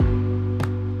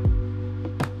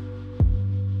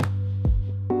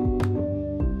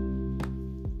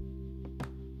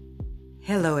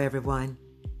Hello, everyone.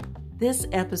 This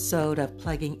episode of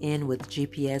Plugging In with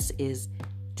GPS is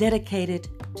dedicated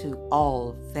to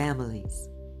all families.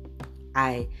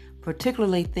 I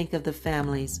particularly think of the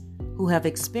families who have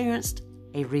experienced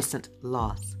a recent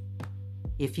loss.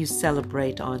 If you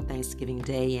celebrate on Thanksgiving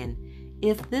Day, and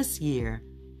if this year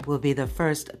will be the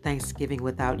first Thanksgiving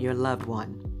without your loved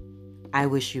one, I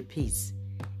wish you peace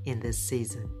in this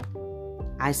season.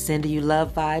 I send you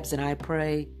love vibes, and I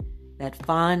pray that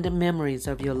fond memories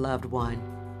of your loved one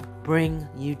bring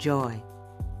you joy.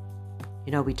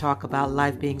 You know, we talk about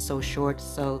life being so short,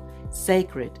 so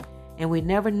sacred, and we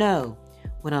never know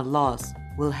when a loss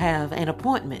will have an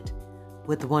appointment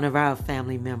with one of our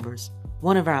family members,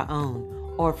 one of our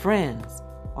own, or friends,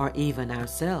 or even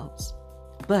ourselves.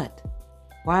 But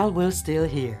while we're still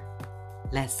here,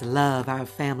 let's love our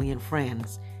family and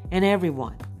friends and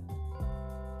everyone.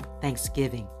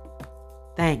 Thanksgiving.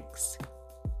 Thanksgiving.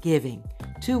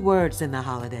 2 words in the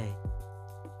holiday.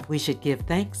 We should give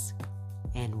thanks,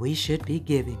 and we should be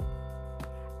giving.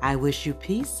 I wish you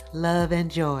peace, love,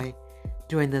 and joy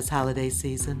during this holiday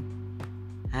season.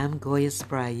 I'm Goya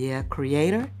Spry,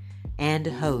 creator and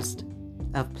host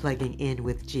of Plugging In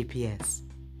with GPS.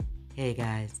 Hey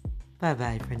guys,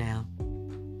 bye-bye for now.